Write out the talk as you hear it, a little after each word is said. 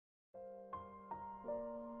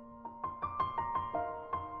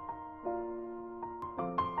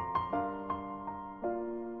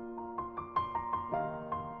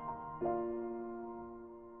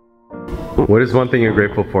What is one thing you're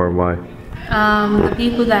grateful for and why? The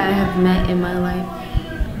people that I have met in my life,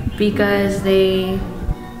 because they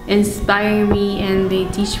inspire me and they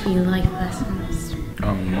teach me life lessons.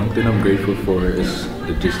 One thing I'm grateful for is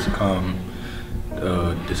the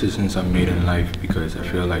decisions I've made in life, because I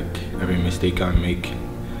feel like every mistake I make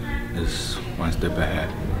is one step ahead.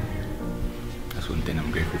 That's one thing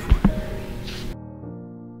I'm grateful for.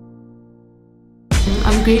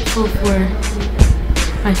 I'm grateful for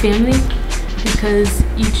my family because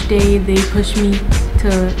each day they push me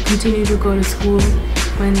to continue to go to school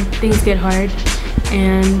when things get hard,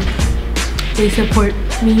 and they support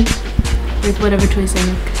me with whatever choice I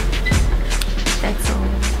make. That's all.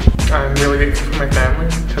 I'm really grateful for my family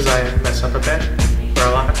because I mess up a bit or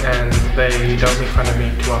a lot, and they don't make fun of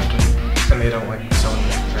me too often, and they don't like selling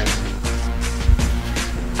me.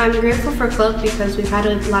 I'm grateful for Club because we've had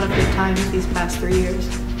a lot of good times these past 3 years,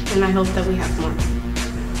 and I hope that we have more.